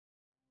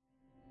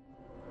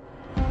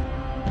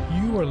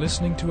are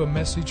listening to a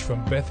message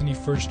from Bethany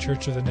First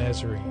Church of the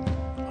Nazarene,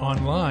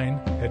 online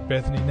at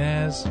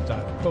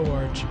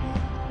bethanynaz.org.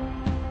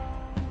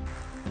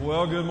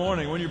 Well, good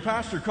morning. When your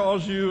pastor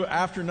calls you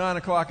after 9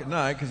 o'clock at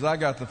night, because I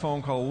got the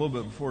phone call a little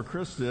bit before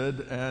Chris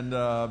did, and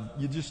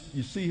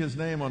you see his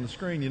name on the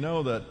screen, you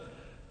know that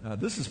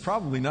this is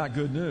probably not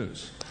good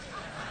news.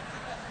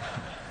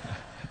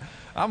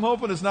 I'm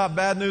hoping it's not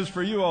bad news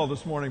for you all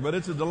this morning, but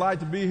it's a delight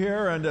to be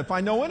here. And if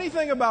I know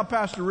anything about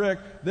Pastor Rick,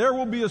 there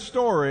will be a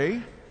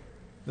story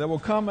that will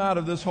come out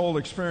of this whole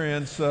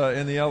experience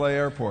in the LA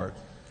airport.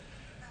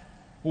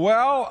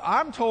 Well,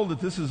 I'm told that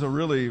this is a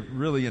really,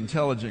 really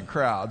intelligent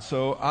crowd,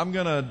 so I'm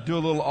going to do a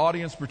little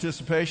audience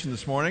participation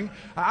this morning.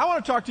 I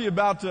want to talk to you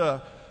about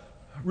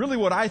really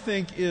what I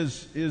think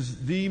is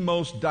the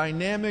most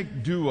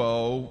dynamic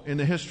duo in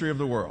the history of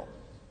the world.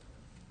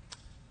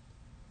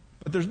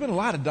 But there's been a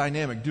lot of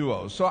dynamic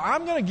duos. So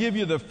I'm going to give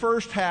you the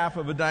first half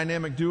of a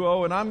dynamic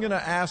duo, and I'm going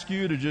to ask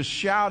you to just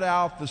shout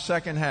out the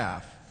second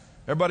half.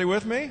 Everybody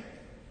with me?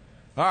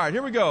 All right,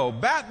 here we go.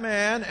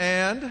 Batman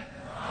and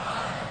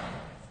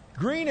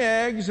Green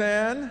Eggs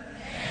and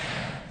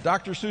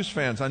Dr. Seuss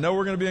fans. I know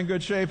we're going to be in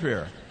good shape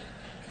here.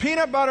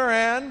 Peanut butter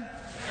and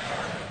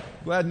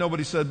glad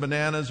nobody said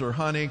bananas or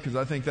honey, because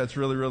I think that's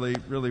really, really,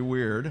 really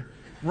weird.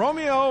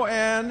 Romeo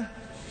and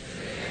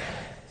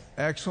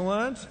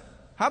excellent.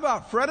 How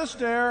about Fred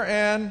Astaire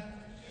and,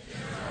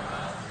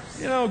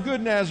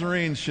 good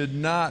Nazarenes should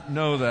not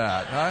know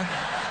that.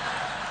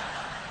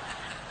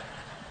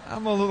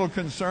 I'm a little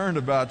concerned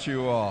about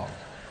you all.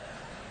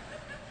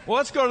 Well,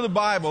 let's go to the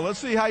Bible. Let's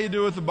see how you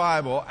do with the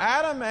Bible.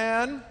 Adam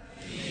and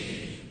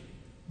Eve.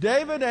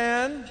 David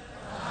and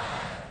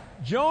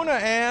Jonah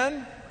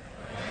and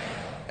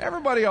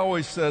everybody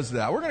always says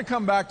that. We're going to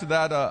come back to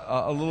that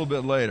a little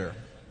bit later.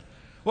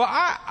 Well,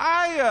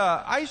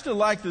 I used to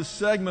like this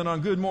segment on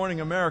Good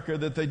Morning America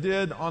that they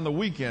did on the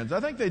weekends. I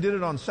think they did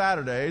it on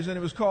Saturdays, and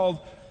it was called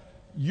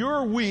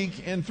Your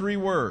Week in 3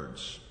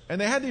 Words. And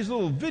they had these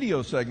little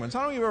video segments. I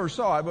don't know if you ever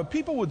saw it, but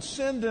people would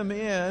send them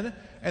in,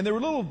 and there were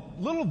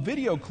little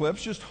video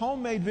clips, just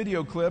homemade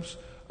video clips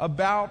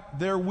about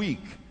their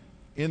week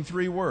in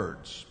 3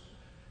 words.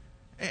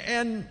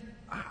 And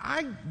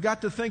I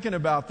got to thinking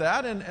about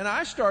that, and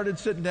I started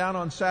sitting down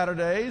on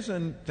Saturdays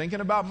and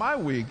thinking about my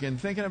week and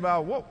thinking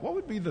about what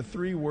would be the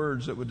 3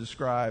 words that would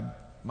describe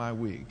my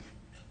week.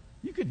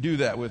 You could do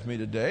that with me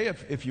today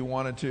if you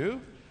wanted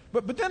to.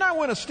 But then I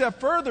went a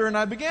step further and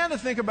I began to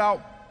think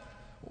about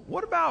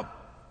what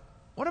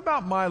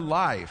about my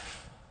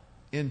life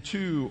in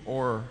 2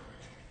 or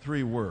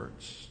 3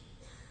 words?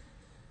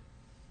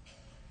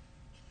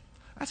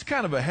 That's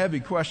kind of a heavy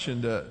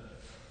question to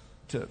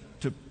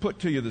put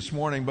to you this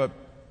morning, but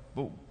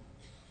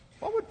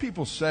what would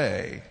people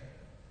say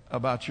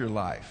about your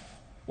life?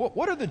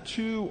 What are the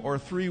 2 or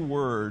 3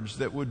 words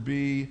that would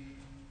be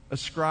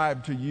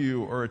ascribed to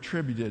you or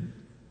attributed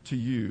to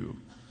you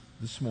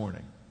this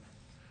morning?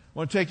 I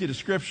want to take you to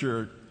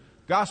Scripture,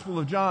 Gospel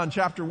of John,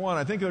 chapter 1.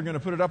 I think they're going to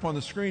put it up on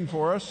the screen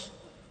for us.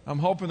 I'm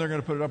hoping they're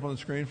going to put it up on the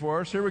screen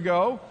for us. Here we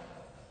go.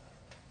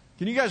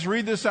 Can you guys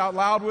read this out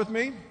loud with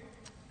me?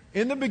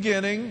 In the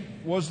beginning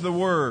was the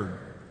Word,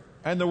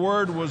 and the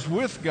Word was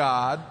with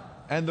God,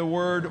 and the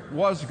Word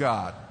was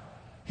God.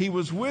 He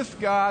was with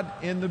God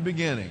in the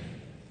beginning.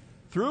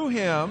 Through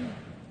Him,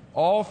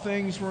 all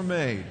things were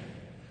made.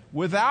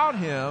 Without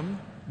Him,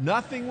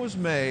 nothing was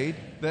made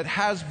that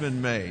has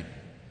been made.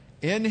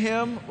 In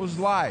Him was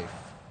life,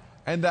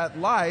 and that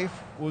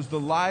life was the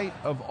light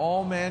of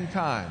all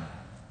mankind.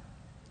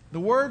 The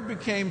Word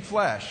became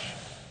flesh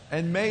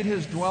and made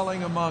His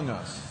dwelling among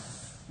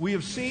us. We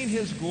have seen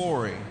His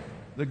glory,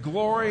 the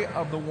glory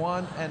of the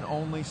one and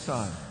only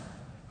Son,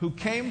 who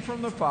came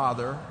from the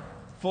Father,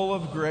 full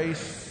of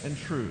grace and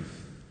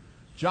truth.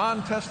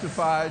 John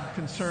testified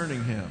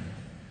concerning Him.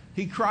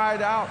 He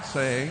cried out,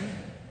 saying,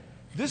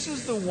 "This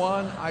is the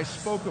one I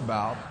spoke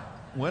about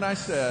when I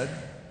said,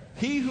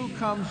 'He who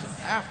comes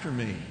after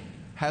me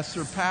has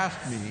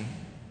surpassed me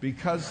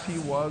because he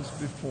was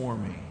before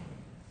me.'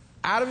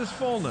 Out of His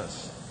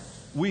fullness,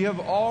 we have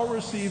all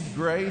received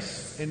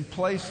grace in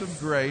place of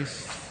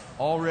grace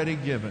already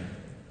given.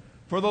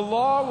 For the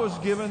law was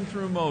given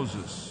through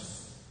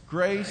Moses.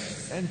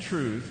 Grace and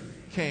truth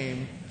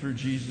came through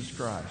Jesus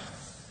Christ."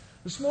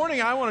 This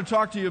morning I want to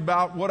talk to you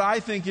about what I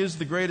think is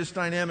the greatest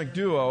dynamic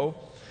duo,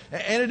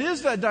 and it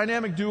is that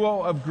dynamic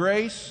duo of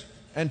grace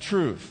and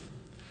truth.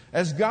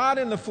 As God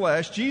in the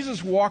flesh,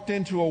 Jesus walked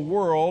into a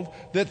world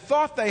that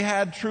thought they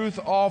had truth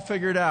all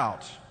figured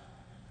out,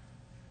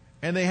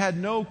 and they had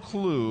no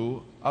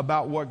clue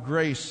about what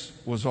grace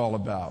was all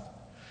about.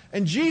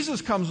 And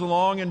Jesus comes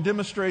along and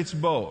demonstrates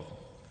both.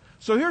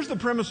 So here's the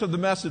premise of the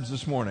message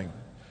this morning.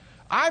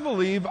 I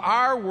believe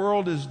our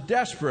world is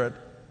desperate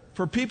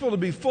for people to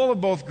be full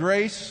of both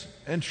grace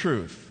and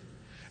truth.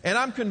 And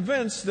I'm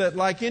convinced that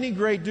like any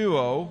great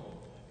duo,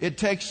 it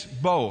takes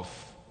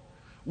both.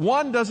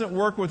 One doesn't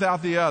work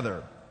without the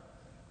other.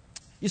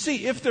 You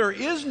see, if there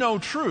is no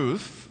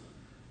truth,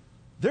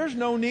 there's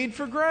no need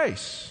for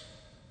grace.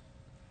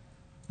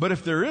 But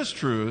if there is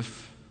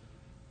truth,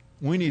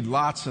 we need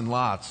lots and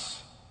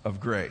lots of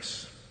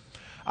grace.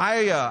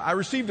 I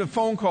received a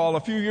phone call a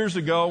few years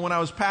ago when I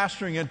was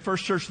pastoring at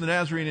First Church of the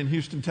Nazarene in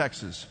Houston,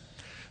 Texas.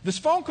 This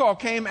phone call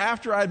came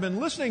after I'd been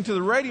listening to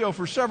the radio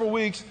for several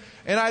weeks,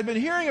 and I'd been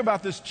hearing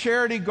about this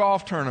charity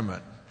golf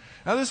tournament.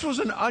 Now, this was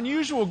an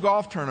unusual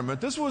golf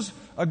tournament. This was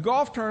a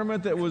golf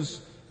tournament that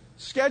was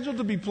scheduled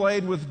to be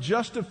played with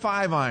just a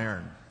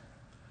 5-iron.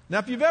 Now,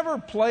 if you've ever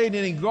played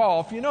any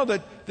golf, you know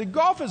that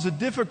golf is a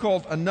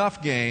difficult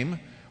enough game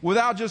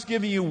without just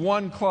giving you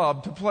one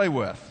club to play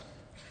with.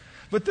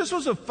 But this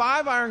was a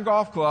 5-iron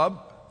golf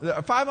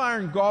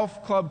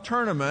club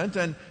tournament,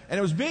 and it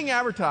was being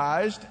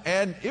advertised,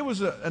 and it was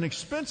an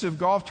expensive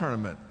golf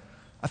tournament.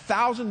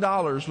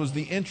 $1,000 was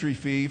the entry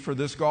fee for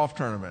this golf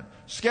tournament,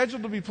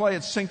 scheduled to be played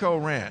at Cinco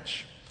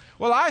Ranch.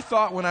 Well, I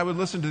thought when I would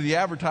listen to the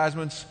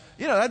advertisements,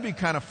 that'd be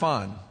kind of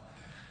fun.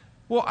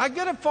 Well, I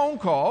get a phone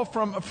call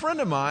from a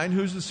friend of mine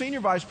who's the senior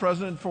vice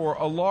president for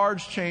a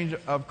large chain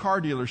of car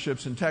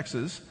dealerships in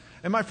Texas.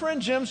 And my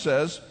friend Jim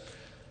says,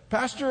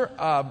 Pastor,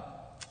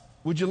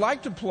 would you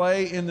like to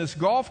play in this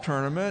golf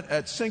tournament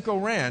at Cinco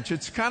Ranch?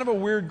 It's kind of a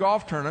weird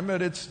golf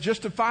tournament. It's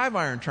just a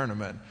 5-iron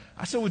tournament.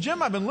 I said, well,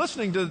 Jim, I've been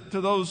listening to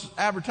those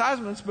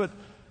advertisements, but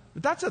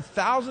that's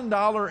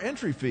 $1,000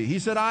 entry fee. He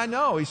said, I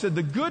know. He said,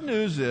 the good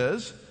news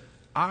is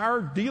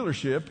our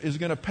dealership is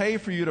going to pay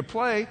for you to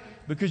play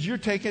because you're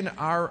taking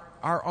our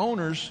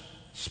owner's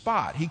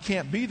spot. He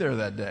can't be there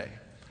that day.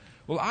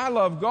 Well, I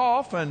love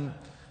golf and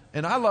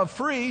I love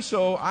free,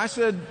 so I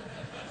said,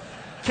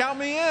 count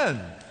me in.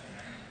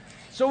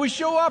 So we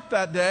show up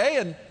that day,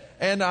 and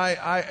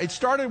it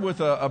started with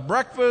a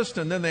breakfast,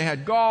 and then they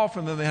had golf,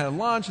 and then they had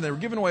lunch, and they were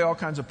giving away all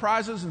kinds of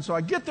prizes. And so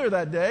I get there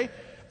that day,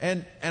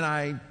 and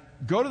I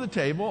go to the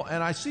table,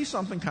 and I see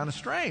something kind of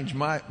strange.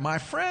 My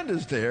friend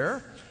is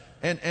there,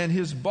 and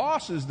his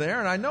boss is there,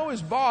 and I know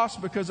his boss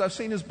because I've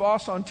seen his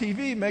boss on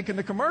TV making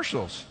the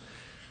commercials.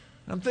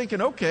 And I'm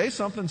thinking, okay,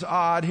 something's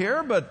odd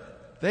here,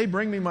 but they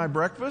bring me my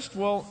breakfast.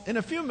 Well, in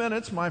a few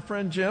minutes, my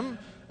friend Jim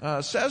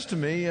says to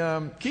me,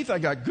 Keith, I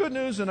got good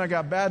news and I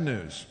got bad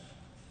news.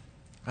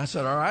 I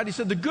said, all right. He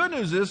said, the good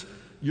news is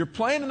you're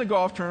playing in the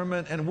golf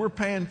tournament and we're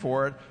paying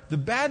for it. The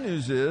bad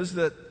news is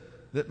that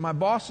my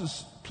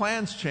boss's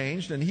plans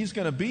changed and he's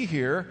going to be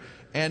here.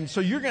 And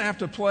so you're going to have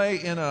to play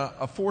in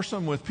a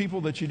foursome with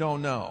people that you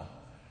don't know.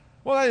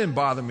 Well, that didn't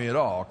bother me at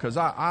all because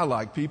I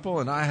like people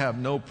and I have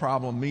no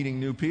problem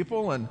meeting new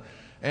people. And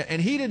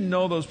he didn't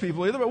know those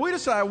people either. But we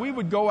decided we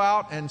would go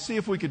out and see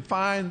if we could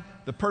find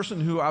the person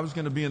who I was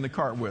going to be in the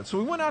cart with. So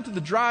we went out to the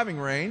driving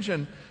range,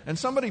 and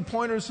somebody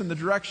pointed us in the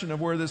direction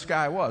of where this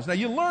guy was. Now,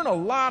 you learn a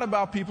lot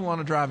about people on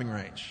a driving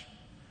range.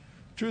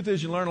 Truth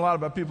is, you learn a lot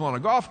about people on a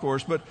golf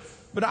course, but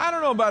I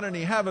don't know about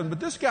any heaven,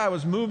 but this guy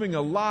was moving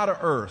a lot of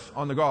earth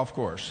on the golf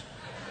course.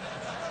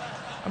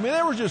 I mean,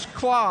 there were just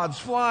clods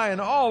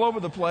flying all over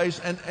the place,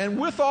 and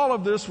with all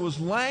of this was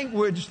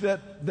language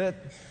that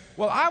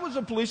well, I was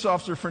a police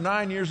officer for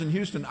 9 years in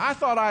Houston. I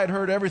thought I had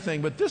heard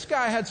everything, but this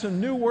guy had some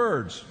new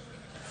words.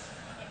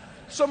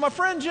 So my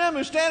friend Jim,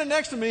 who's standing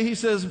next to me, he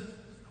says,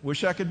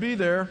 wish I could be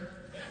there.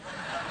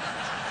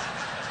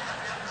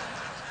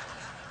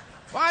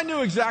 Well, I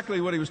knew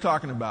exactly what he was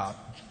talking about.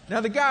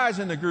 Now, the guys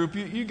in the group,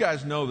 you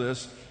guys know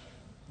this.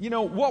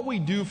 What we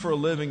do for a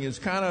living is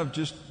kind of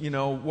just,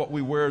 what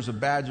we wear as a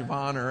badge of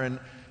honor.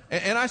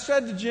 And I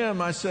said to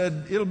Jim, I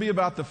said, it'll be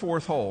about the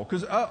fourth hole.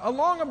 Because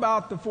along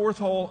about the fourth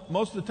hole,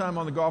 most of the time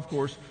on the golf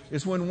course,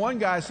 is when one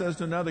guy says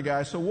to another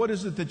guy, so what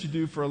is it that you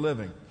do for a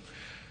living?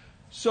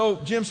 So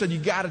Jim said, you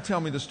got to tell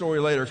me the story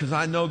later because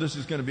I know this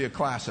is going to be a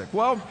classic.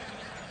 Well,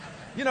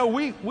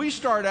 we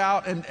start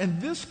out,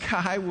 and this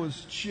guy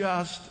was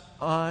just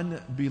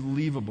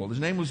unbelievable. His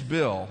name was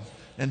Bill,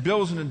 and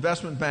Bill was an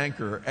investment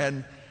banker,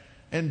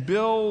 and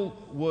Bill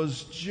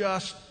was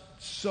just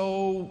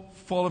so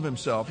full of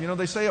himself.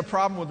 They say a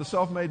problem with the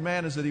self-made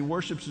man is that he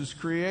worships his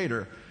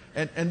creator.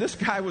 And this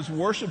guy was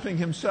worshiping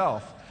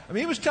himself. I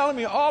mean, he was telling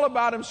me all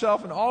about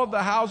himself and all of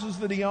the houses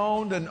that he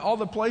owned and all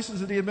the places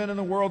that he had been in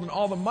the world and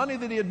all the money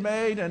that he had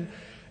made.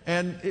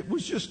 And it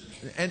was just,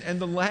 and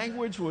the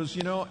language was,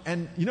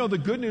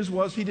 the good news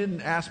was he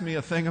didn't ask me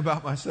a thing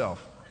about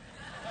myself.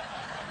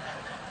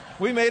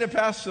 We made it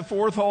past the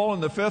fourth hole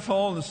and the fifth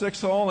hole and the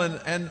sixth hole.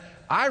 And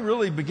I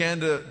really began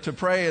to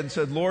pray and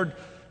said, Lord,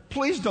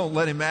 please don't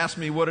let him ask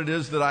me what it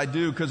is that I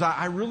do because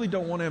I really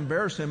don't want to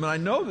embarrass him. And I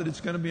know that it's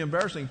going to be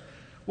embarrassing.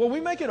 Well,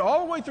 we make it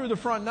all the way through the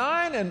front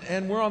nine,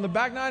 and we're on the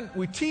back nine.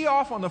 We tee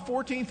off on the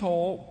 14th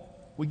hole.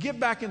 We get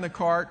back in the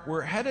cart.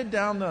 We're headed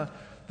down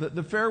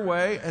the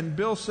fairway, and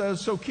Bill says,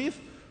 so, Keith,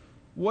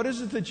 what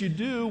is it that you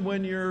do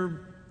when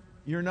you're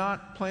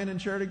not playing in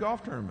charity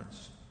golf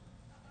tournaments?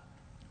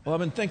 Well, I've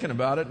been thinking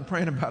about it and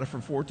praying about it for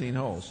 14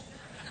 holes.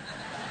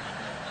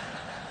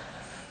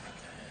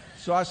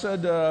 So I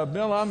said,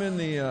 Bill, I'm in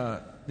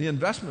the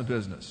investment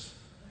business.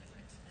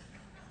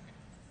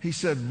 He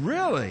said,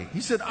 really?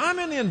 He said, I'm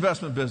in the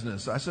investment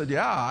business. I said,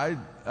 yeah,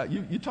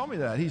 you told me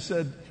that. He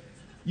said,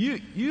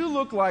 you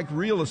look like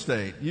real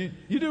estate. You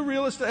do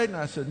real estate? And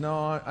I said,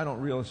 no, I don't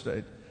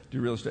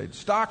do real estate.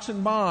 Stocks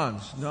and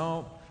bonds?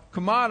 No.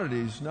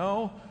 Commodities?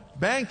 No.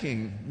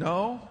 Banking?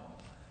 No.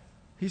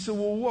 He said,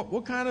 well,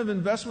 what kind of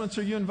investments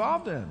are you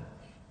involved in?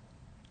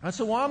 I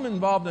said, well, I'm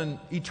involved in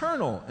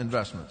eternal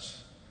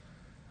investments.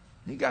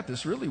 He got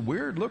this really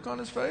weird look on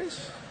his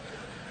face.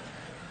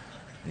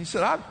 He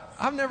said,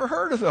 I've never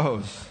heard of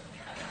those.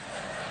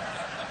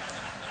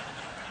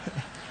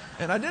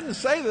 And I didn't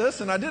say this,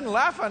 and I didn't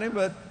laugh at him,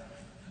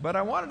 but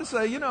I wanted to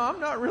say, I'm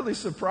not really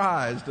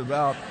surprised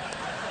about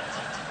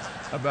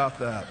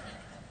that.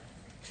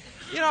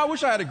 I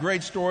wish I had a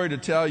great story to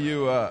tell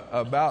you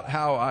about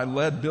how I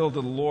led Bill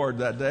to the Lord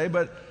that day,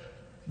 but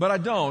I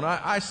don't.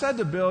 I said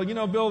to Bill,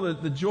 Bill,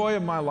 the joy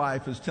of my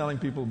life is telling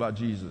people about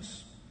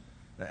Jesus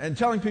and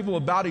telling people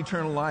about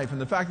eternal life, and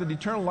the fact that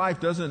eternal life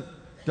doesn't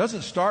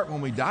start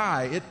when we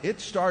die. It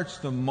starts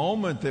the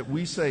moment that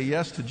we say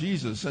yes to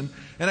Jesus. And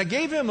I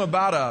gave him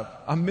about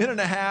a minute and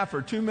a half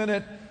or 2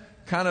 minute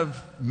kind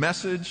of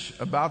message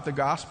about the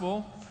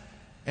gospel.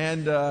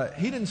 And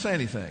he didn't say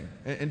anything.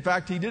 In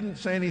fact, he didn't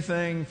say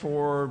anything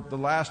for the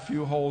last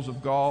few holes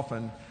of golf.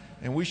 And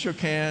we shook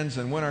hands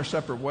and went our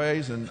separate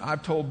ways. And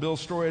I've told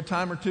Bill's story a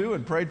time or two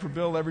and prayed for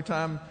Bill every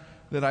time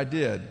that I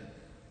did.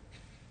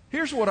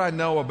 Here's what I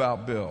know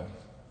about Bill.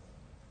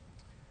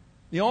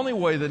 The only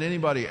way that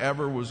anybody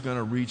ever was going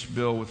to reach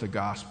Bill with the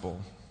gospel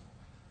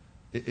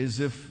is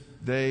if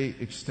they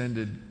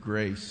extended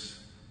grace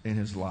in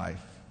his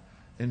life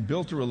and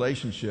built a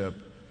relationship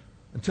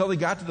until they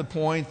got to the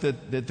point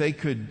that they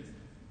could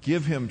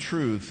give him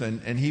truth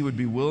and he would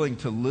be willing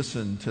to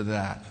listen to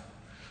that.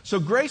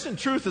 So grace and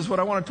truth is what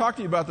I want to talk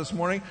to you about this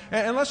morning.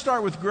 And let's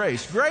start with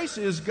grace. Grace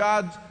is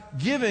God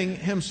giving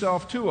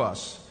himself to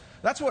us.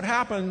 That's what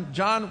happened,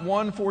 John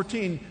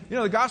 1:14.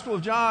 The Gospel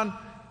of John,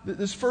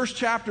 this first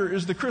chapter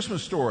is the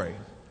Christmas story.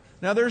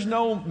 Now, there's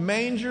no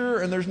manger,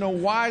 and there's no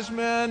wise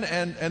men,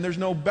 and there's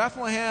no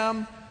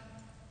Bethlehem.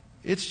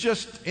 It's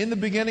just, in the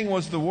beginning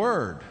was the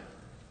Word.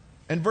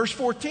 And verse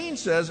 14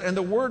 says, and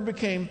the Word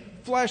became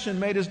flesh and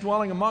made his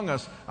dwelling among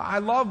us. I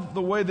love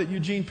the way that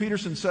Eugene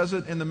Peterson says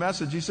it in the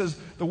Message. He says,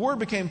 the Word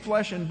became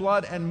flesh and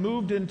blood and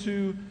moved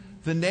into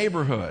the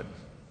neighborhood.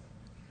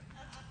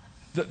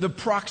 The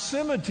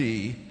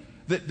proximity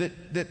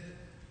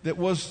that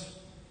was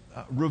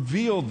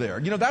revealed there.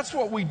 That's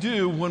what we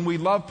do when we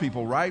love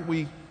people, right?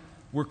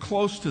 We're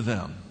close to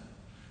them.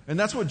 And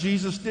that's what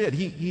Jesus did.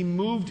 He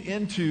moved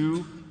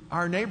into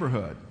our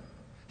neighborhood.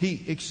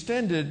 He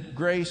extended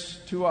grace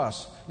to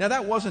us. Now,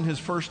 that wasn't his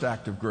first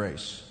act of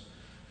grace.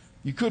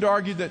 You could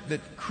argue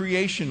that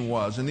creation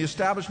was, and the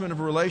establishment of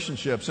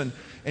relationships,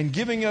 and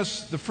giving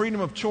us the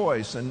freedom of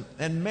choice,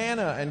 and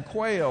manna and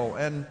quail,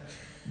 and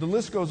the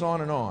list goes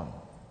on and on.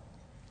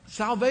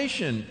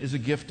 Salvation is a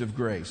gift of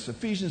grace.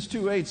 Ephesians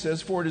 2:8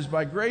 says, for it is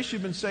by grace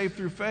you've been saved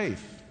through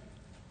faith.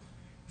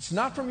 It's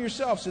not from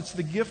yourselves, it's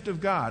the gift of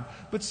God.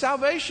 But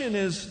salvation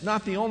is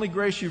not the only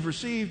grace you've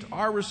received,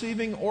 are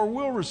receiving, or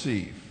will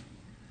receive.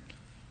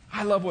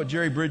 I love what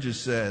Jerry Bridges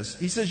says.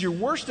 He says, your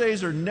worst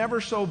days are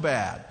never so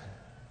bad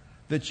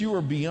that you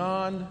are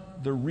beyond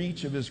the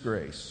reach of His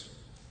grace.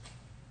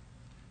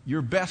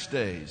 Your best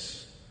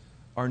days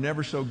are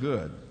never so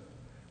good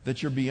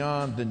that you're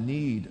beyond the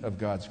need of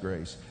God's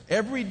grace.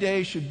 Every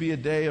day should be a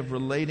day of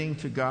relating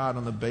to God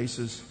on the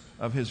basis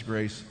of His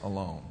grace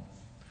alone.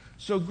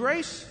 So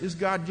grace is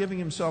God giving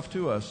Himself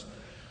to us.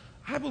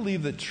 I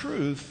believe that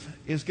truth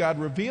is God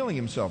revealing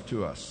Himself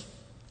to us.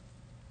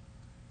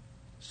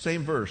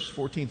 Same verse,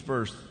 14th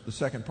verse, the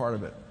second part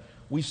of it.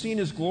 We've seen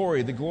His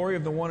glory, the glory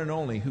of the one and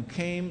only who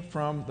came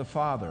from the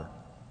Father.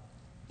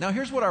 Now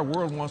here's what our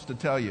world wants to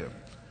tell you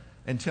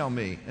and tell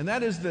me, and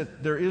that is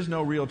that there is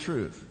no real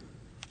truth.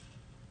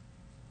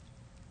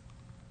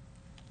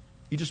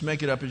 You just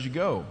make it up as you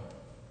go.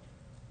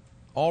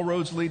 All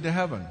roads lead to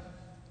heaven.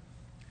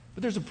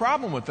 But there's a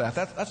problem with that.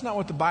 That's not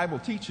what the Bible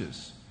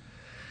teaches.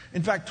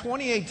 In fact,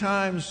 28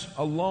 times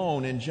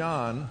alone in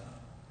John,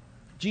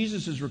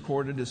 Jesus is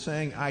recorded as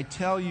saying, I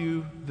tell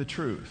you the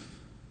truth.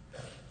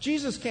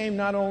 Jesus came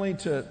not only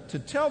to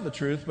tell the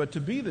truth, but to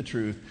be the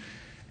truth.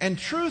 And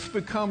truth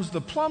becomes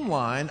the plumb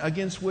line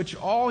against which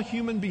all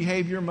human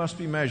behavior must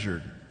be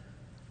measured.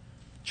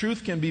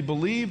 Truth can be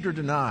believed or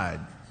denied,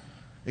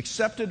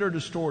 accepted or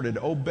distorted,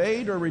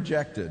 obeyed or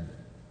rejected,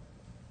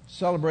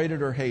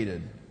 celebrated or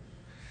hated.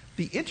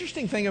 The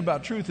interesting thing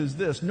about truth is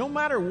this: no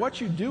matter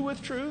what you do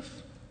with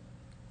truth,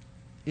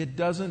 it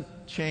doesn't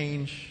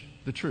change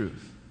the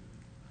truth.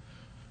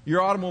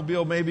 Your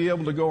automobile may be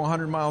able to go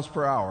 100 miles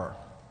per hour.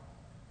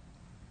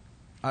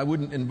 I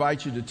wouldn't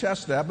invite you to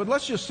test that, but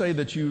let's just say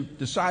that you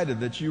decided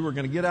that you were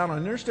going to get out on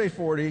Interstate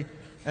 40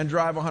 and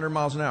drive 100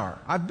 miles an hour.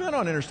 I've been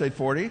on Interstate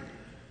 40.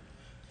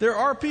 There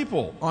are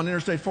people on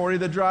Interstate 40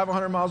 that drive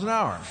 100 miles an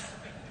hour.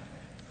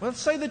 Let's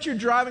say that you're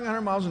driving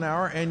 100 miles an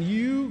hour and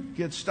you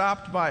get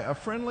stopped by a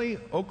friendly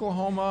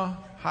Oklahoma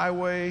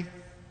Highway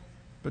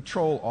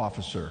Patrol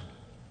officer.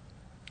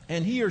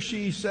 And he or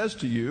she says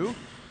to you,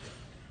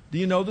 do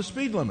you know the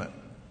speed limit?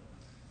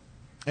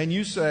 And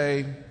you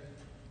say,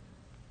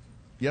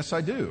 yes,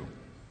 I do.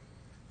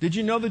 Did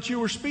you know that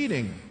you were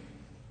speeding?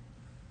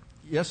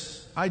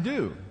 Yes, I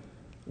do.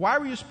 Why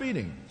were you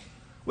speeding?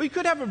 Well, you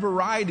could have a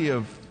variety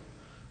of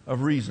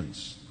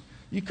reasons.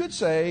 You could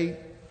say,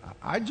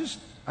 I just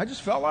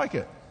felt like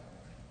it.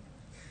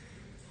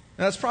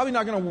 Now, that's probably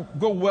not going to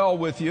go well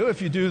with you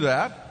if you do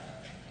that.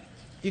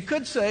 You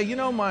could say,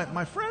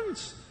 my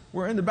friends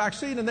were in the back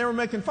seat and they were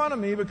making fun of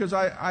me because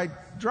I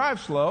drive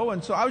slow,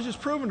 and so I was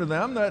just proving to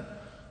them that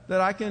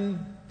I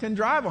can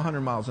drive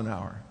 100 miles an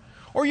hour.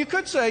 Or you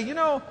could say,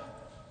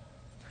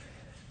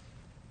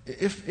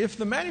 if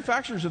the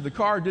manufacturers of the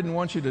car didn't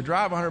want you to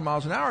drive 100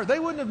 miles an hour, they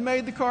wouldn't have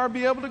made the car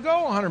be able to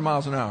go 100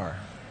 miles an hour.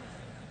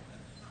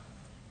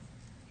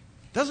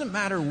 Doesn't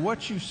matter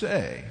what you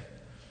say.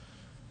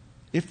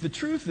 If the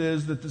truth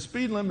is that the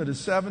speed limit is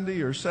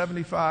 70 or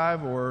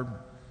 75, or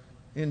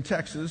in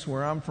Texas,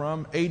 where I'm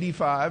from,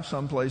 85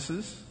 some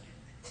places,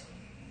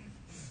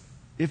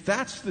 if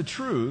that's the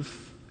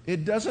truth,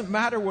 it doesn't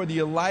matter whether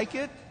you like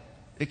it,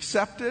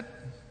 accept it,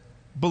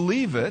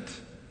 believe it,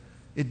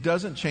 it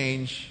doesn't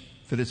change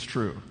that it's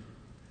true.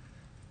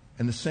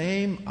 And the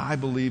same, I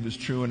believe, is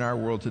true in our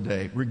world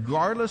today.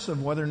 Regardless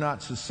of whether or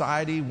not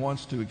society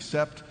wants to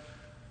accept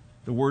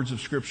the words of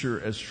Scripture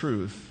as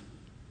truth,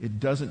 it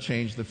doesn't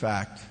change the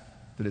fact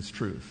that it's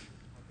truth.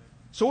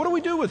 So what do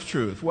we do with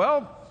truth?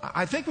 Well,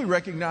 I think we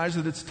recognize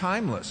that it's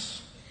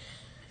timeless.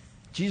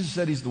 Jesus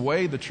said He's the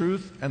way, the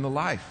truth, and the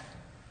life.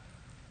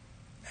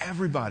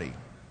 Everybody,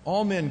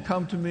 all men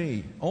come to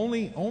me,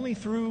 only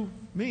through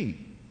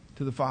me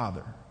to the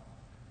Father.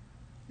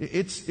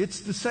 It's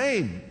the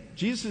same.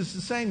 Jesus is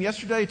the same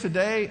yesterday,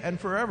 today, and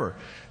forever.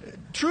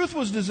 Truth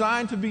was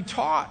designed to be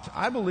taught,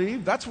 I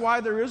believe. That's why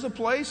there is a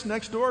place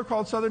next door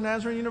called Southern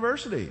Nazarene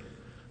University.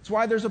 That's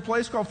why there's a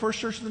place called First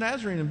Church of the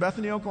Nazarene in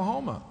Bethany,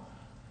 Oklahoma.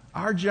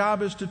 Our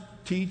job is to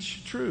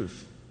teach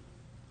truth.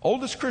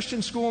 Oldest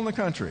Christian school in the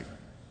country,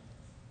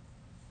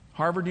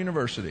 Harvard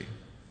University.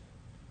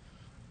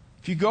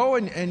 If you go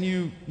and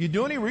you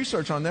do any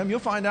research on them, you'll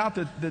find out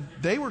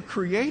that they were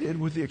created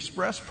with the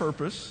express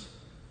purpose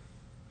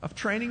of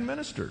training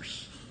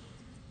ministers.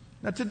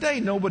 Now, today,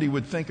 nobody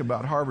would think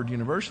about Harvard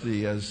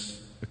University as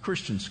a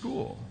Christian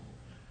school.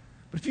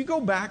 But if you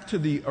go back to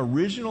the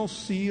original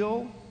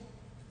seal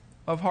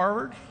of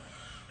Harvard,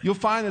 you'll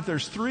find that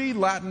there's 3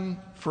 Latin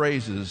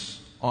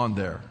phrases on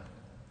there.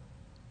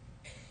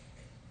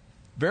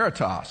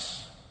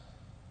 Veritas,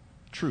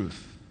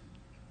 truth.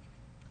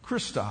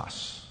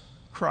 Christos,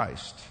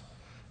 Christ.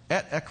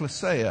 Et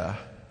ecclesia,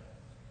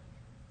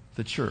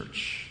 the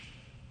church.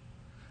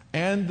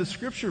 And the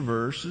scripture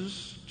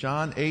verses,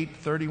 John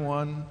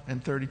 8:31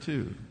 and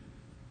 32.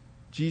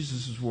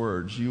 Jesus'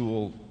 words, you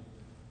will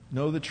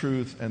know the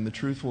truth, and the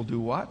truth will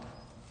do what?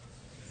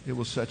 It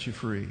will set you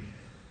free.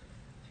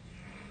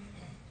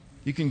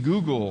 You can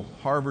Google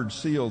Harvard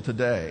seal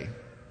today,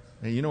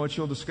 and you know what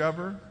you'll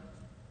discover?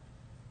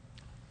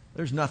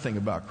 There's nothing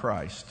about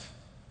Christ.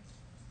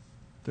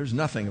 There's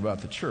nothing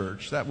about the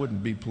church. That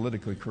wouldn't be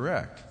politically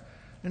correct.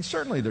 And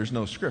certainly there's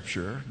no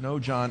scripture, no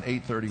John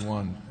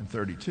 8:31 and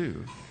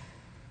 32.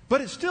 But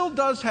it still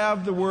does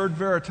have the word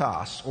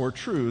veritas, or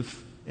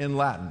truth, in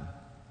Latin.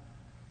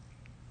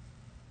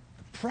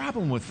 The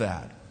problem with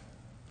that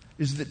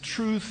is that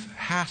truth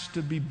has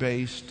to be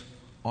based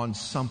on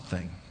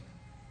something.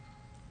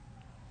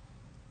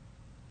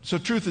 So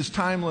truth is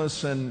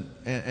timeless,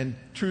 and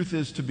truth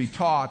is to be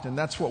taught, and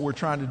that's what we're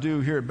trying to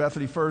do here at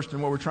Bethany First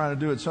and what we're trying to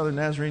do at Southern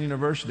Nazarene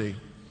University.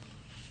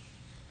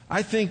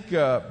 I think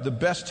the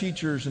best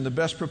teachers and the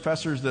best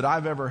professors that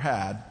I've ever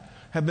had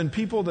have been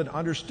people that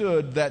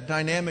understood that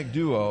dynamic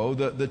duo,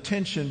 the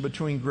tension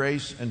between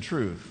grace and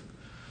truth.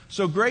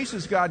 So grace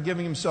is God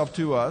giving Himself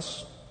to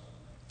us.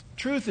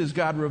 Truth is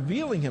God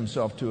revealing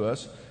Himself to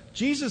us.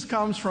 Jesus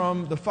comes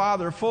from the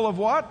Father full of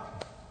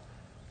what?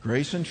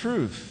 Grace and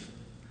truth.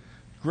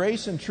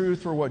 Grace and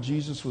truth were what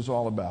Jesus was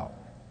all about.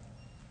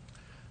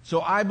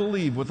 So I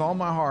believe with all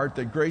my heart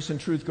that grace and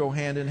truth go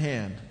hand in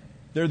hand.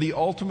 They're the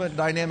ultimate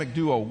dynamic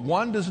duo.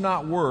 One does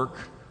not work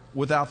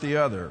without the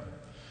other.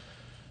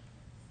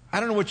 I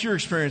don't know what your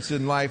experience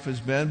in life has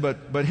been,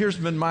 but here's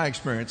been my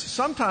experience.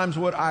 Sometimes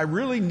what I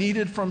really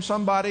needed from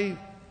somebody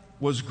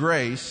was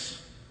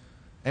grace,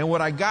 and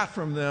what I got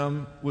from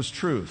them was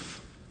truth.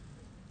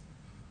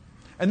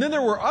 And then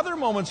there were other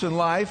moments in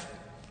life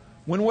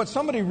when what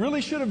somebody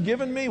really should have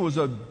given me was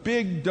a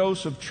big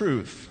dose of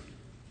truth,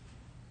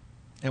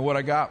 and what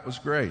I got was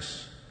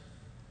grace.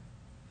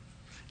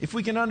 If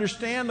we can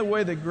understand the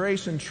way that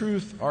grace and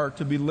truth are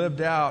to be lived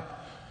out,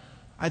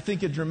 I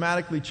think it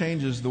dramatically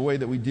changes the way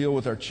that we deal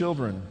with our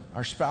children,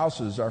 our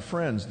spouses, our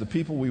friends, the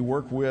people we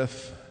work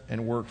with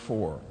and work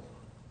for.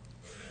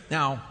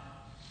 Now,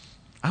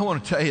 I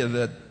want to tell you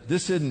that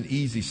this isn't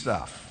easy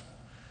stuff,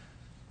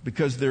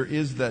 because there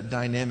is that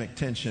dynamic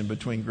tension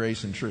between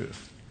grace and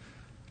truth.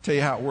 I'll tell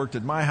you how it worked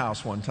at my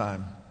house one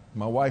time.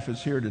 My wife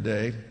is here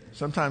today.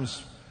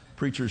 Sometimes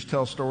preachers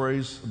tell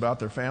stories about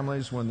their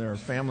families when their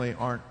family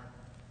aren't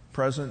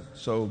present,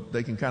 so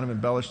they can kind of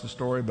embellish the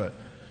story, but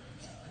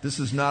this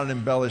is not an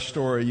embellished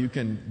story. You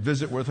can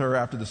visit with her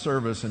after the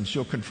service, and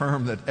she'll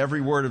confirm that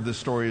every word of this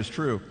story is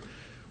true.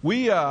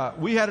 We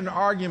had an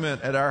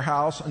argument at our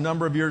house a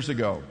number of years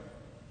ago.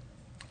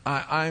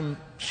 I'm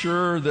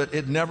sure that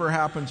it never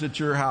happens at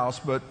your house,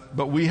 but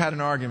we had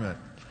an argument.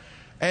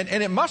 And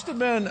it must have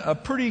been a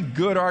pretty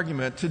good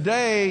argument.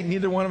 Today,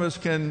 neither one of us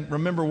can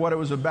remember what it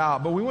was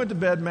about, but we went to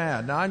bed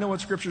mad. Now, I know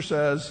what Scripture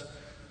says.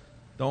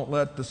 Don't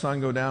let the sun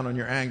go down on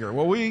your anger.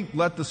 Well, we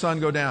let the sun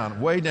go down,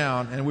 way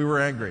down, and we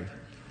were angry.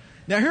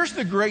 Now, here's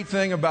the great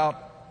thing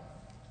about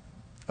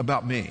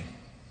me.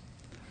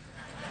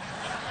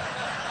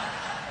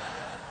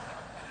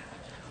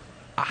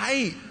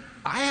 I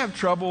have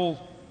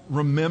trouble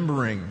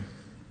remembering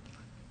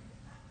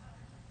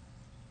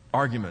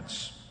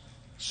arguments.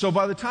 So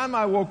by the time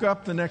I woke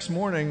up the next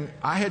morning,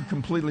 I had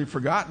completely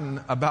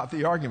forgotten about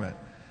the argument.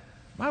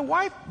 My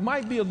wife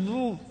might be a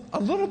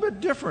little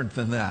bit different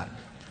than that.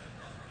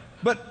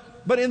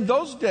 But in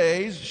those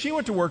days, she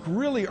went to work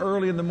really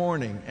early in the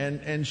morning,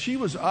 and she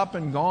was up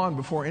and gone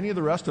before any of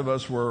the rest of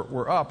us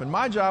were up. And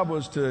my job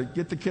was to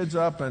get the kids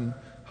up and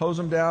hose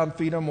them down,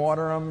 feed them,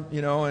 water them,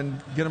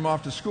 and get them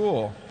off to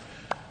school.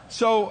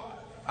 So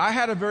I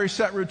had a very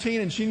set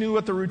routine, and she knew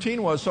what the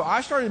routine was. So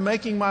I started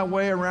making my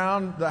way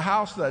around the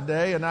house that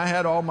day, and I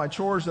had all my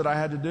chores that I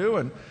had to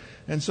do.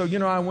 And so,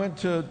 I went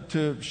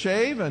to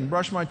shave and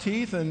brush my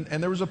teeth, and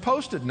there was a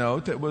Post-it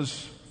note that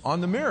was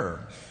on the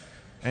mirror.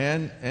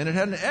 And it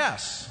had an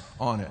S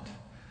on it.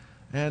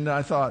 And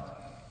I thought,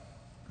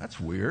 that's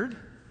weird.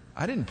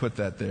 I didn't put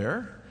that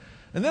there.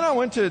 And then I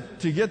went to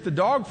get the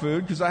dog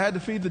food because I had to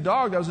feed the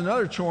dog. That was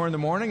another chore in the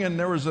morning, and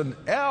there was an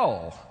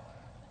L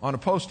on a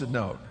Post-it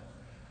note.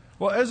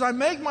 Well, as I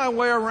make my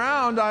way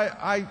around,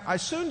 I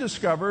soon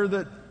discover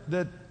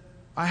that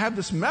I have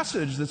this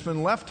message that's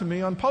been left to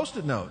me on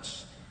Post-it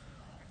notes.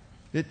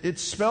 It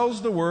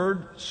spells the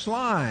word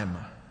slime.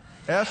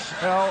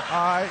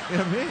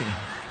 S-L-I-M-E.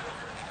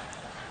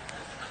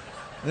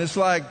 And it's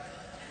like,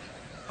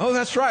 oh,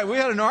 that's right, we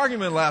had an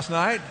argument last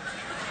night.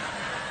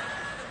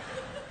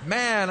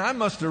 Man, I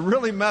must have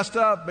really messed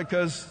up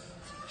because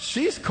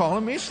she's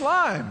calling me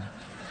slime.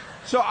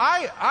 So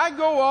I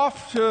go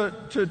off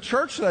to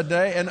church that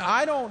day, and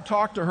I don't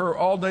talk to her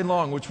all day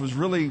long, which was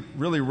really,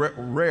 really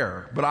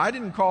rare. But I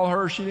didn't call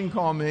her, she didn't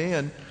call me.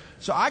 And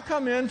so I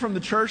come in from the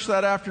church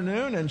that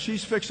afternoon, and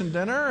she's fixing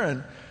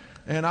dinner,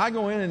 and I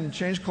go in and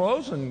change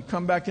clothes and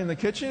come back in the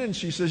kitchen, and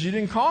she says, you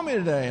didn't call me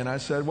today. And I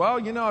said, well,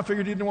 I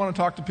figured you didn't want to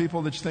talk to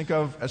people that you think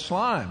of as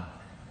slime.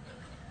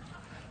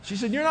 She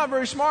said, you're not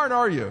very smart,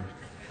 are you?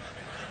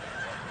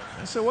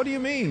 I said, what do you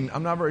mean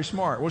I'm not very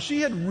smart? Well,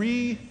 she had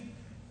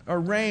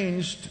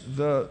rearranged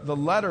the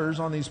letters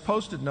on these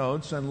Post-it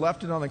notes and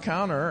left it on the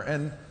counter,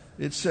 and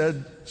it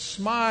said,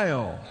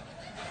 smile.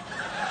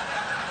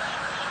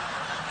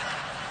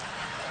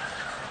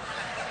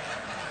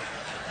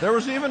 There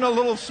was even a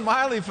little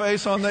smiley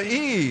face on the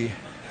E,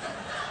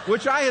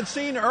 which I had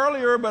seen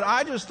earlier, but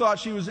I just thought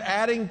she was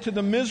adding to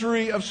the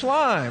misery of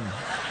slime.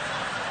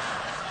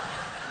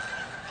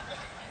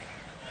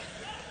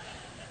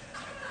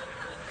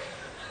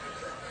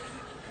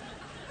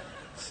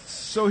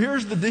 So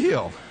here's the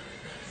deal.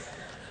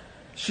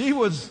 She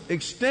was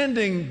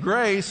extending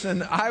grace,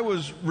 and I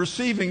was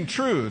receiving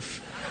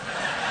truth.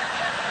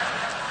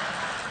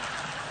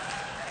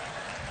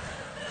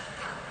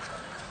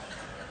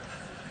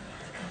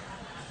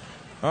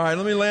 All right,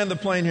 let me land the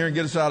plane here and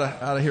get us out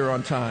of here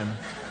on time.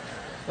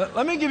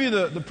 Let me give you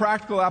the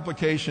practical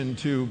application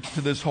to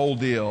this whole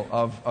deal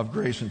of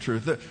grace and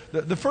truth.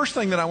 The first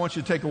thing that I want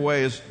you to take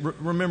away is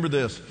remember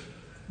this.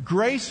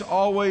 Grace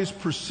always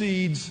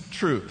precedes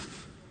truth.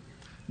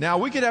 Now,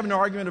 we could have an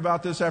argument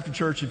about this after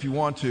church if you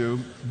want to,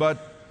 but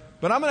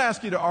I'm going to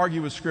ask you to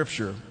argue with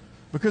Scripture.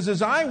 Because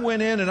as I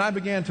went in and I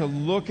began to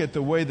look at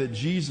the way that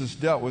Jesus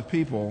dealt with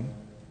people,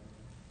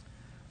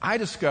 I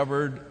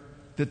discovered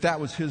that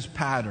was his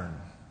pattern.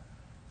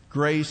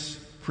 Grace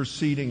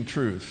preceding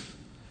truth.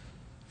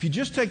 If you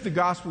just take the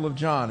Gospel of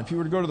John, if you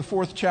were to go to the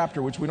 4th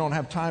chapter, which we don't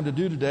have time to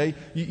do today,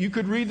 you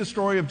could read the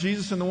story of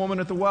Jesus and the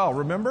woman at the well.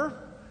 Remember?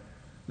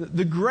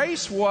 The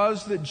grace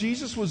was that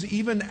Jesus was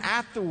even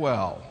at the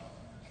well.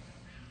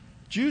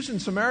 Jews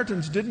and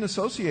Samaritans didn't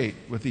associate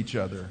with each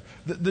other.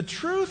 The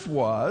truth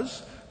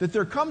was that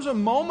there comes a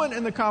moment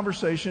in the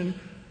conversation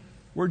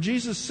where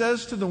Jesus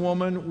says to the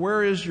woman,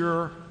 where is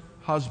your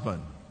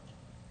husband?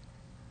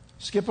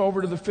 Skip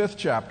over to the 5th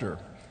chapter.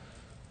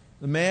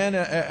 The man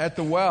at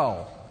the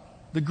well.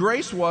 The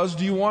grace was,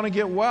 do you want to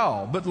get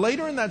well? But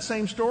later in that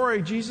same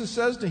story, Jesus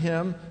says to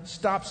him,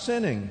 stop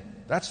sinning.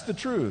 That's the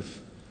truth.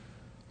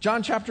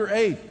 John chapter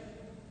 8,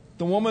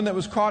 the woman that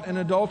was caught in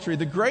adultery.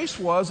 The grace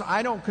was,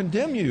 I don't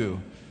condemn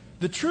you.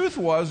 The truth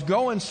was,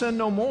 go and sin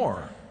no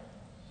more.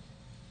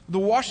 The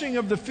washing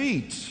of the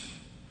feet.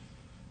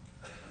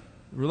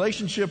 The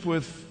relationship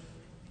with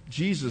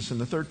Jesus in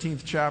the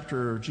 13th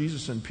chapter,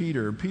 Jesus and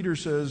Peter. Peter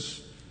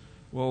says,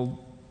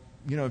 well,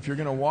 if you're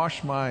going to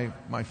wash my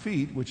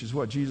feet, which is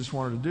what Jesus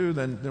wanted to do,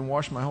 then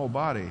wash my whole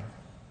body.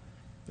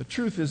 The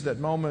truth is that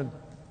moment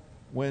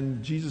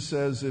when Jesus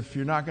says, if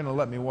you're not going to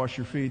let me wash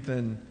your feet,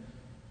 then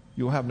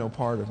you'll have no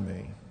part of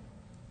me.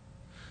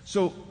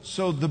 So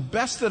the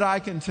best that I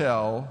can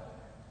tell,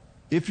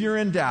 if you're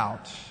in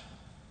doubt,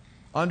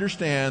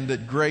 understand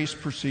that grace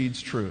precedes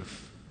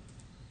truth.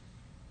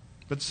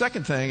 But the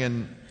second thing,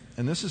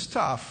 and this is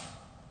tough,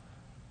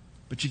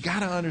 but you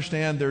got to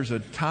understand there's a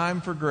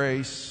time for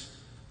grace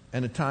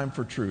and a time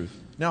for truth.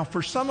 Now,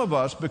 for some of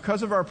us,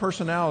 because of our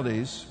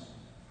personalities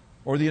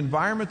or the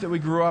environment that we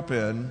grew up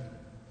in,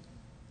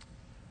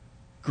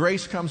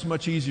 grace comes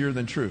much easier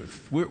than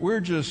truth. We're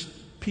just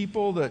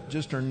people that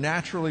just are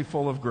naturally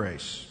full of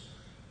grace.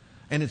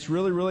 And it's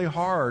really, really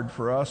hard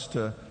for us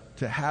to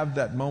have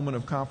that moment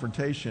of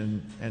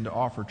confrontation and to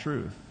offer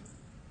truth.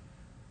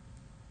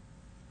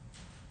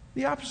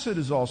 The opposite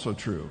is also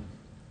true.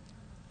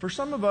 For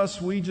some of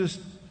us, we just,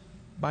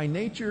 by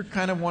nature,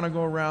 kind of want to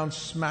go around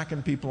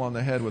smacking people on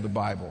the head with a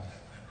Bible.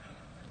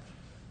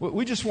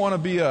 We just want to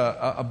be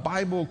a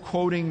Bible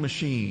quoting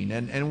machine,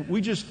 and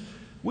we just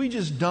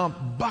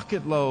dump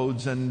bucket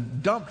loads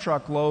and dump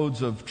truck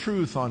loads of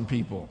truth on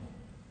people.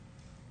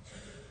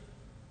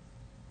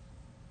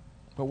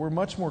 But we're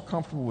much more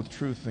comfortable with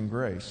truth than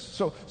grace.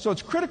 So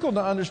it's critical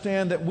to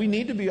understand that we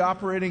need to be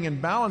operating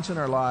in balance in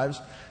our lives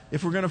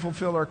if we're going to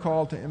fulfill our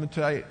call to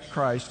imitate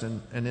Christ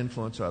and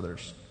influence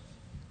others.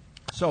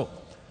 So,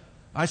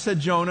 I said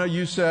Jonah,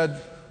 you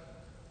said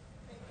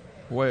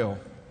whale,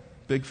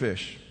 big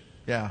fish.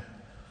 Yeah.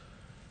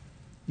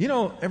 You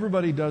know,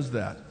 everybody does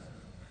that.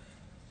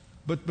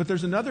 But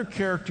there's another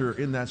character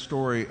in that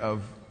story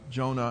of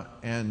Jonah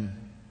and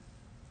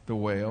the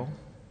whale.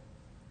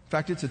 In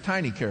fact, it's a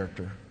tiny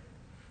character.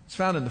 It's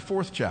found in the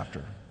 4th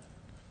chapter. Do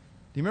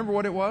you remember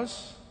what it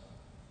was?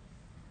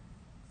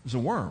 It was a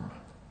worm.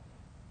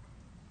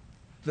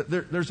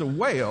 There's a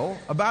whale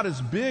about as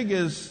big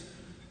as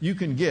you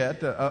can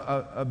get,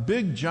 a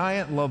big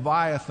giant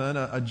leviathan,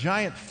 a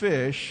giant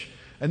fish,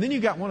 and then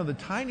you got one of the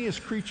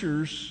tiniest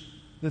creatures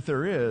that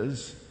there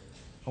is,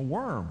 a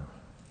worm.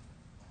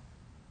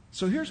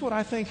 So here's what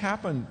I think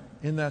happened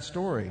in that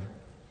story.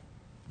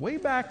 Way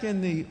back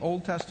in the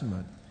Old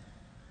Testament,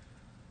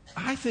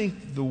 I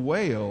think the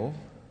whale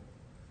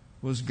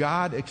was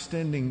God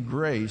extending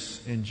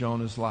grace in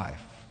Jonah's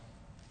life,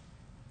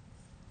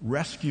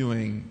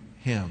 rescuing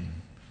him,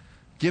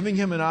 giving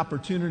him an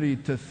opportunity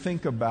to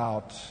think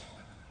about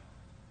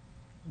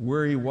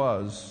where he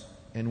was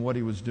and what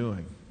he was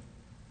doing.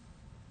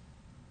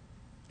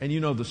 And you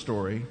know the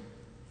story.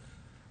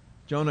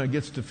 Jonah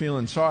gets to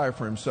feeling sorry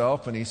for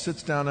himself, and he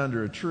sits down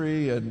under a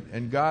tree,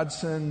 and God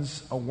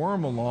sends a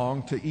worm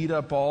along to eat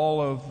up all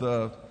of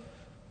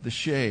the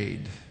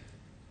shade.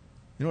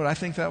 You know what I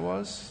think that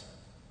was?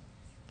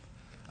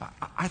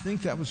 I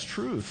think that was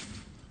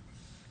truth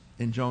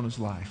in Jonah's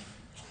life.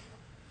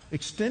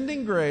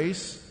 Extending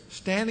grace,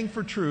 standing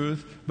for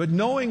truth, but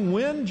knowing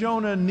when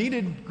Jonah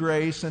needed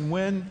grace and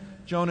when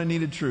Jonah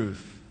needed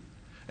truth.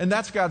 And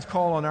that's God's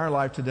call on our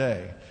life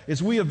today.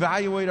 As we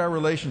evaluate our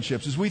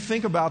relationships, as we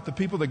think about the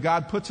people that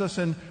God puts us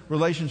in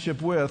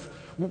relationship with,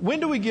 when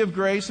do we give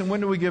grace and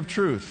when do we give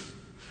truth?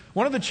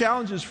 One of the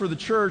challenges for the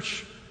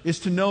church is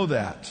to know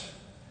that.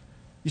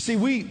 You see,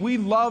 we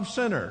love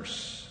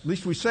sinners. At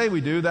least we say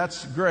we do.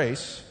 That's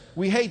grace.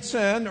 We hate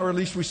sin, or at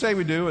least we say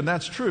we do, and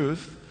that's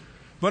truth.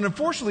 But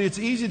unfortunately, it's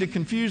easy to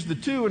confuse the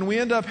two, and we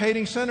end up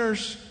hating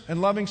sinners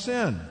and loving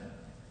sin.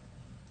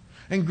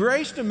 And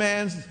grace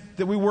demands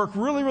that we work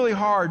really, really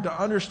hard to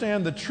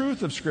understand the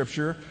truth of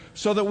Scripture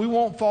so that we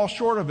won't fall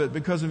short of it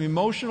because of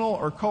emotional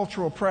or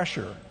cultural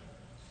pressure.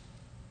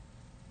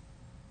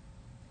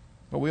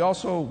 But we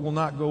also will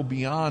not go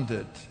beyond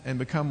it and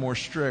become more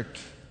strict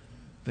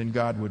than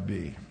God would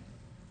be.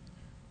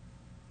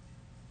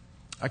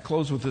 I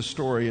close with this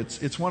story.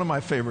 It's one of my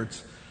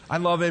favorites. I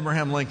love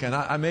Abraham Lincoln.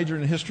 I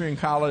majored in history in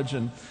college,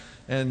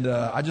 and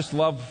I just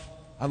love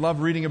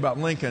reading about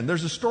Lincoln.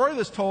 There's a story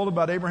that's told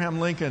about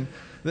Abraham Lincoln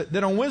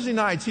that on Wednesday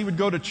nights he would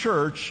go to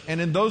church, and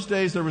in those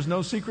days there was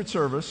no Secret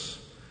Service,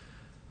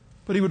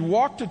 but he would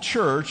walk to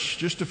church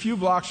just a few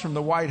blocks from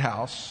the White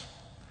House,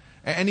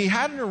 and he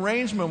had an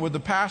arrangement with the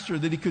pastor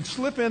that he could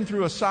slip in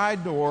through a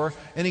side door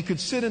and he could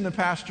sit in the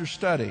pastor's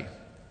study.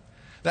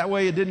 That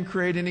way it didn't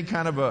create any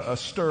kind of a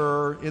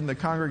stir in the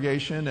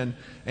congregation,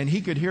 and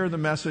he could hear the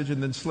message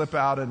and then slip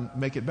out and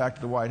make it back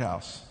to the White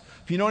House.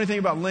 If you know anything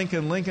about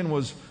Lincoln, Lincoln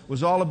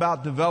was all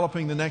about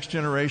developing the next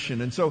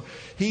generation. And so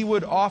he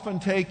would often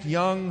take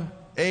young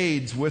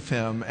aides with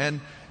him.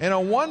 And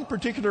on one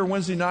particular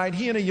Wednesday night,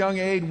 he and a young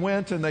aide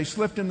went and they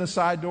slipped in the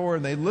side door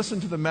and they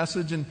listened to the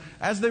message. And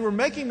as they were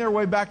making their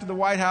way back to the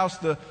White House,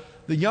 the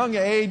young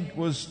aide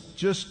was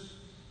just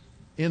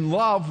in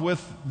love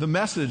with the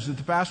message that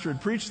the pastor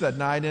had preached that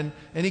night. And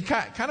he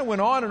kind of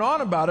went on and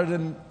on about it,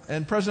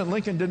 and President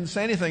Lincoln didn't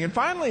say anything. And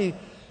finally,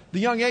 the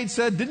young aide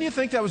said, "Didn't you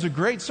think that was a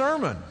great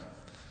sermon?"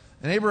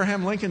 And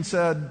Abraham Lincoln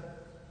said,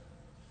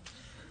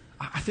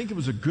 "I think it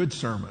was a good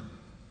sermon."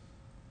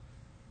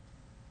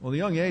 Well, the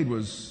young aide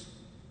was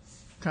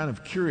kind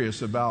of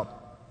curious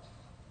about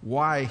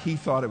why he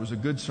thought it was a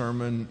good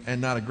sermon and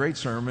not a great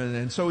sermon.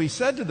 And so he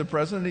said to the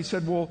president, he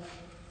said, well,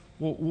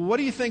 what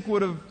do you think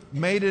would have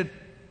made it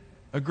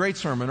a great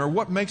sermon? Or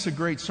what makes a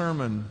great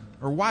sermon?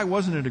 Or why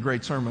wasn't it a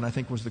great sermon, I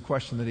think was the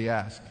question that he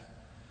asked.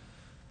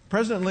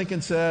 President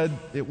Lincoln said,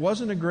 it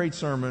wasn't a great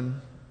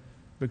sermon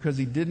because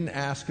he didn't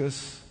ask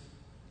us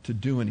to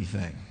do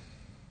anything.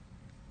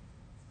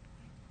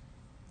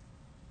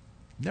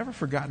 Never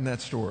forgotten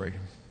that story.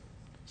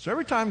 So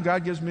every time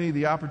God gives me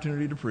the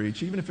opportunity to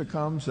preach, even if it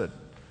comes at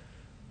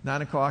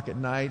 9 o'clock at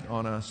night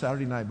on a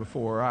Saturday night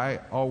before, I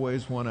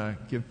always want to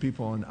give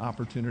people an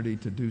opportunity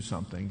to do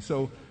something.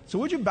 So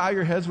would you bow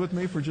your heads with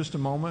me for just a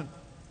moment?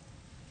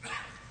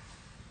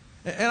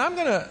 And I'm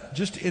going to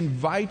just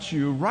invite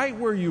you right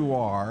where you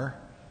are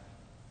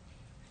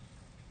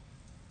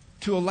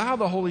to allow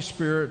the Holy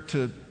Spirit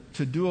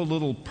to do a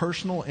little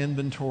personal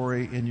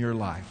inventory in your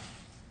life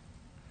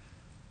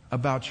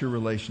about your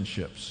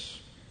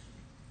relationships.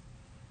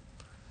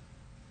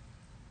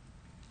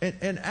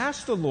 And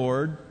ask the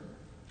Lord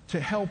to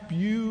help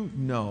you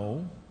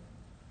know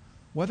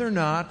whether or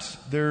not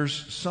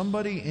there's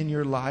somebody in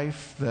your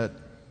life that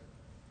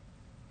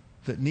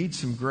needs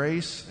some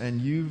grace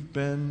and you've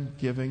been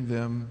giving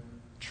them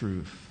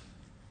truth.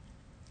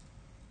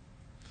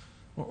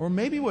 Or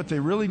maybe what they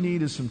really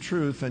need is some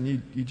truth and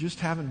you just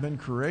haven't been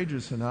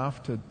courageous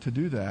enough to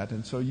do that,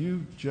 and so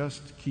you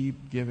just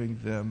keep giving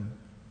them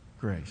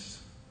grace.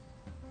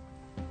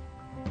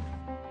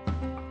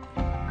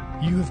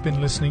 You have been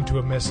listening to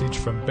a message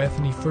from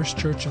Bethany First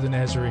Church of the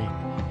Nazarene.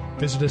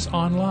 Visit us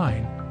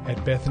online at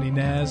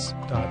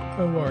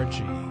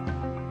bethanynaz.org.